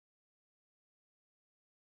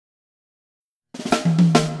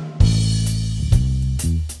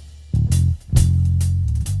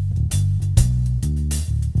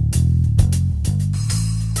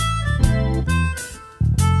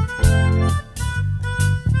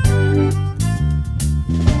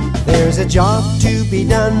There's a job to be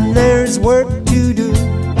done, there's work to do,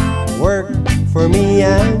 work for me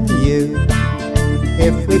and you.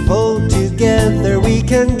 If we pull together, we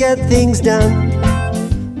can get things done,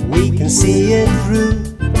 we can see it through.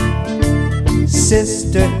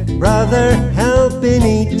 Sister, brother, helping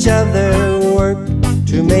each other work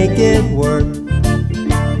to make it work.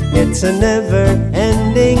 It's a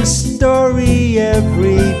never-ending story.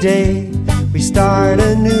 Every day we start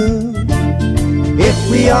anew.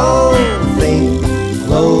 If we all think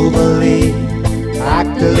globally,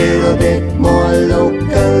 act a little bit more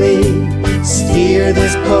locally, steer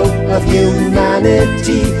this boat of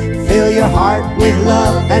humanity, fill your heart with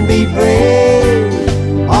love and be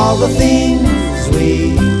brave. All the things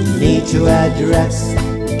we need to address,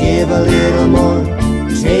 give a little more,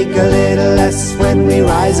 take a little less. When we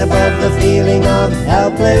rise above the feeling of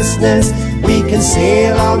helplessness, we can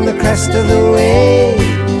sail on the crest of the wave.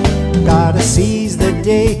 Gotta seize the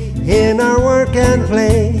day in our work and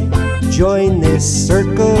play, join this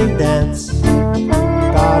circle dance.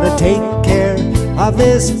 Gotta take care of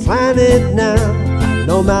this planet now,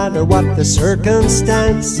 no matter what the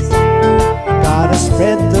circumstance. Gotta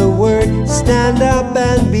spread the word, stand up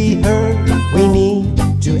and be heard. We need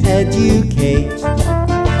to educate.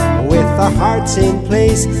 With our hearts in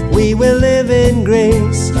place, we will live in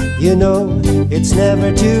grace. You know, it's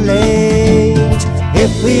never too late.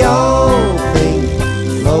 If we all think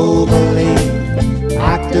globally,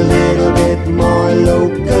 act a little bit more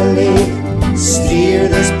locally, steer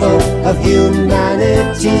this boat of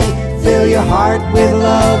humanity, fill your heart with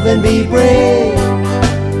love and be brave.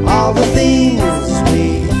 All the things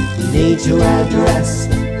we need to address,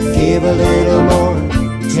 give a little more,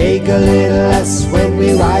 take a little less. When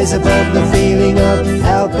we rise above the feeling of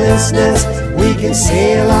helplessness, we can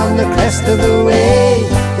sail on the crest of the wave,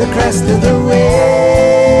 the crest of the wave.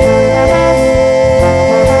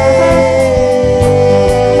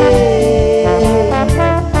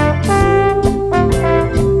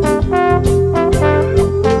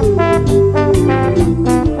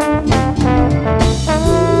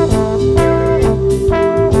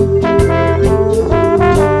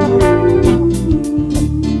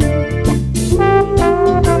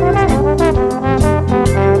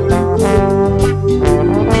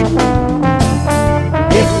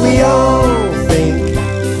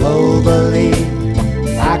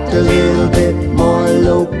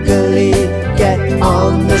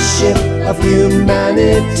 Ship of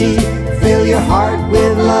humanity, fill your heart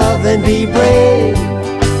with love and be brave.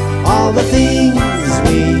 All the things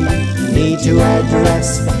we need to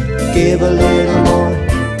address, give a little more,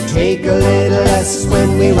 take a little less.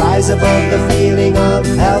 When we rise above the feeling of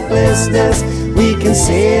helplessness, we can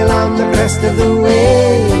sail on the crest of the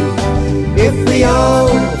wave. If we all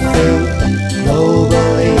think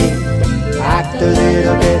globally, act a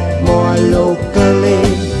little bit more locally,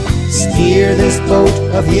 steer this boat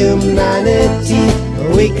of humanity,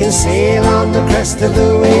 we can sail on the crest of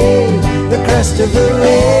the wave, the crest of the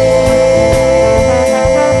wave.